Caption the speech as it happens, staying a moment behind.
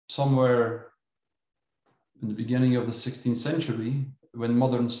somewhere in the beginning of the 16th century, when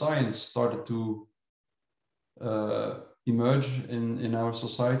modern science started to emerge in our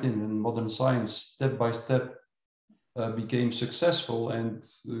society, and when modern science step by step became successful and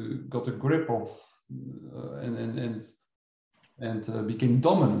got a grip of and became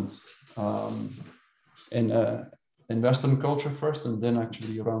dominant in Western culture first, and then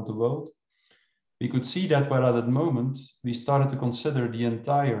actually around the world, we could see that while at that moment we started to consider the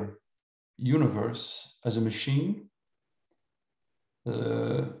entire universe as a machine,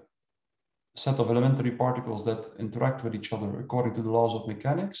 set of elementary particles that interact with each other according to the laws of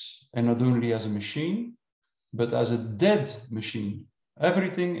mechanics, and not only as a machine, but as a dead machine.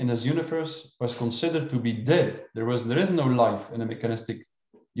 Everything in this universe was considered to be dead. There is no life in a mechanistic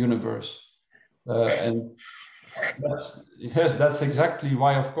universe. And that's exactly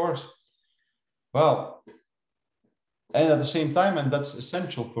why, of course. Well, and at the same time, and that's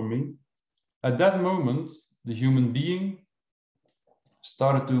essential for me, at that moment, the human being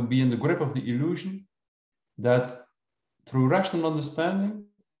started to be in the grip of the illusion that through rational understanding,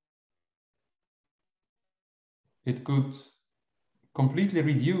 it could completely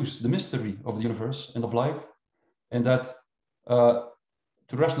reduce the mystery of the universe and of life, and that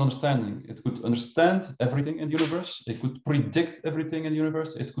through rational understanding, it could understand everything in the universe, it could predict everything in the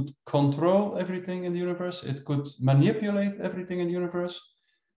universe, it could control everything in the universe, it could manipulate everything in the universe,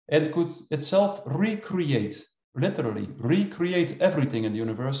 it could itself recreate, literally recreate everything in the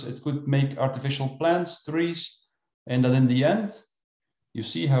universe. It could make artificial plants, trees, and then in the end, you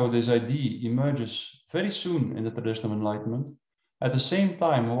see how this idea emerges very soon in the tradition of enlightenment. At the same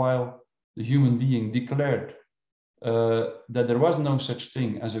time, while the human being declared that there was no such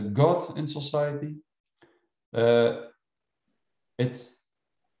thing as a God in society, it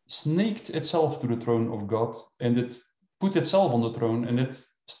sneaked itself to the throne of God, and it put itself on the throne, and it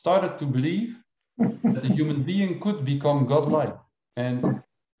started to believe that the human being could become godlike, and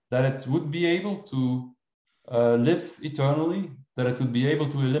that it would be able to live eternally, that it would be able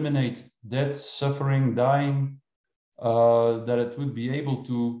to eliminate death, suffering, dying, that it would be able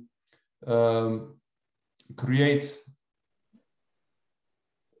to create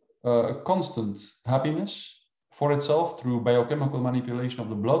a constant happiness for itself through biochemical manipulation of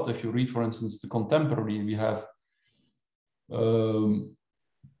the blood. If you read, for instance, the contemporary, we have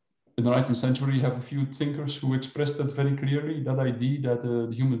in the 19th century, you have a few thinkers who expressed that very clearly, that idea that the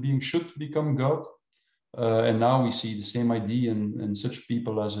human being should become God. And now we see the same idea in such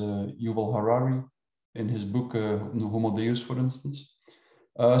people as Yuval Harari in his book Homo Deus, for instance.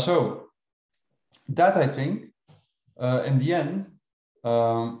 So that, I think, in the end,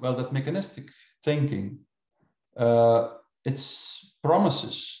 well, that mechanistic thinking, its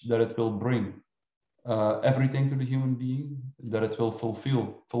promises that it will bring everything to the human being, that it will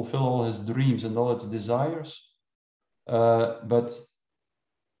fulfill all his dreams and all its desires, but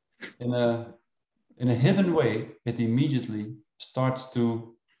in a hidden way, it immediately starts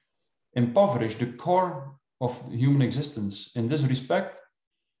to impoverish the core of human existence in this respect,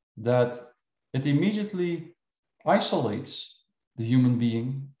 that it immediately isolates the human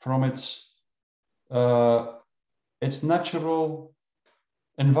being from its natural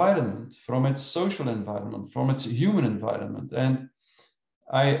environment, from its social environment, from its human environment. And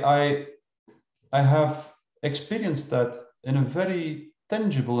I have experienced that in a very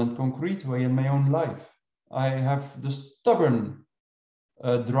tangible and concrete way in my own life. I have the stubborn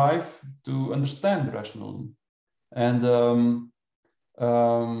drive to understand rationally. And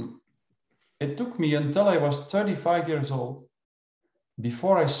it took me until I was 35 years old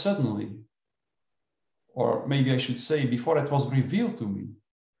before I suddenly, or maybe I should say before it was revealed to me,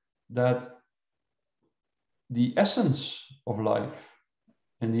 that the essence of life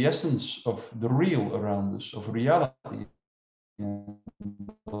and the essence of the real around us, of reality,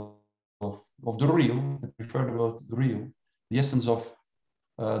 of the real, I prefer the word real, the essence of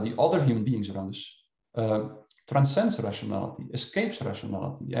the other human beings around us, transcends rationality, escapes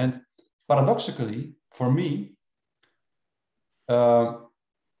rationality. And paradoxically, for me,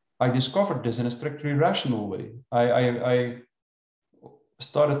 I discovered this in a strictly rational way. I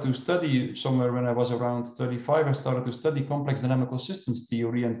started to study somewhere when I was around 35, I started to study complex dynamical systems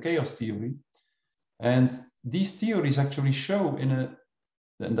theory and chaos theory. And these theories actually show and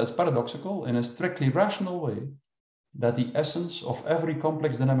that's paradoxical, in a strictly rational way, that the essence of every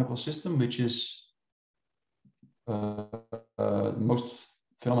complex dynamical system, which is most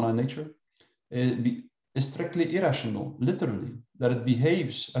phenomena in nature, is strictly irrational, literally, that it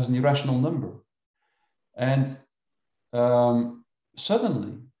behaves as an irrational number. And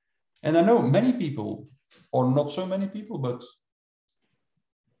suddenly, and I know many people, or not so many people, but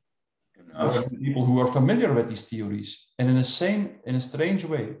or people who are familiar with these theories. And in a strange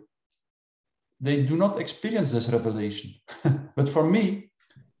way, they do not experience this revelation. But for me,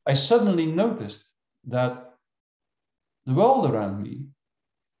 I suddenly noticed that the world around me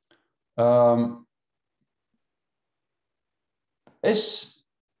is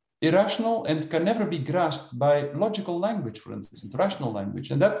irrational and can never be grasped by logical language, for instance, rational language.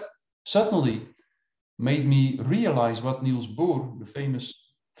 And that certainly made me realize what Niels Bohr, the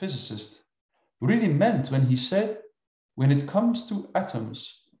famous physicist, really meant when he said, when it comes to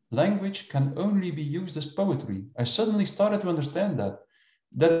atoms, language can only be used as poetry. I suddenly started to understand that.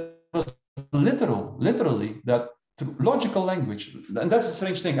 That was literally that through logical language, and that's a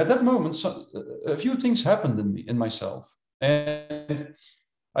strange thing. At that moment, a few things happened in myself. And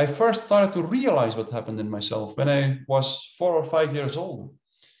I first started to realize what happened in myself when I was 4 or 5 years old.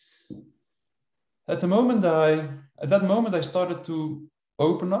 At that moment, I started to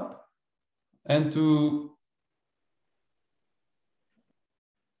open up and to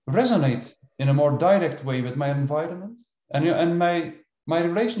resonate in a more direct way with my environment, and my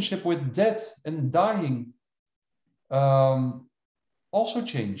relationship with death and dying also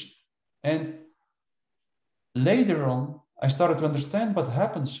changed. And later on, I started to understand what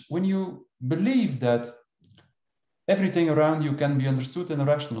happens when you believe that everything around you can be understood in a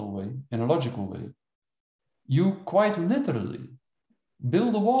rational way, in a logical way. You quite literally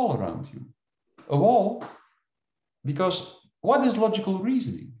build a wall around you. A wall, because what is logical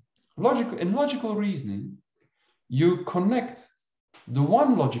reasoning? In logical reasoning, you connect the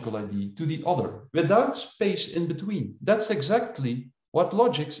one logical idea to the other without space in between. That's exactly what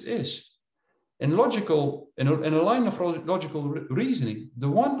logics is. In a line of logical reasoning, the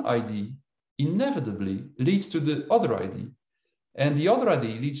one idea inevitably leads to the other idea, and the other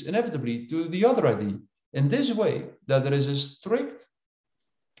idea leads inevitably to the other idea. In this way, that there is a strict,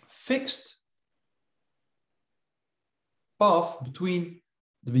 fixed path between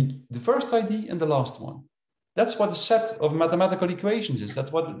the first idea and the last one. That's what a set of mathematical equations is.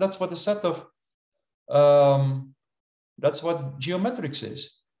 That's what a set of that's what geometrics is.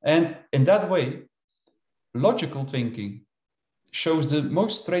 And in that way, logical thinking shows the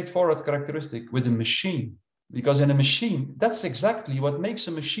most straightforward characteristic with a machine. Because in a machine, that's exactly what makes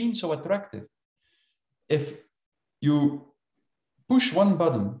a machine so attractive. If you push one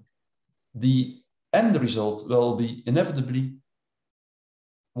button, the end result will be inevitably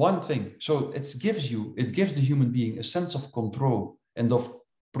one thing. So it gives the human being a sense of control and of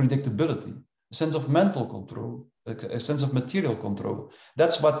predictability, a sense of mental control, a sense of material control.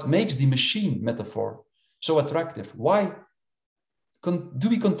 That's what makes the machine metaphor so attractive. Why do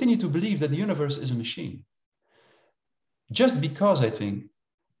we continue to believe that the universe is a machine? Just because I think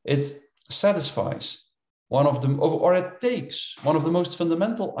it satisfies it takes one of the most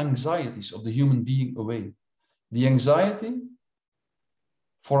fundamental anxieties of the human being away. The anxiety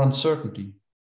for uncertainty,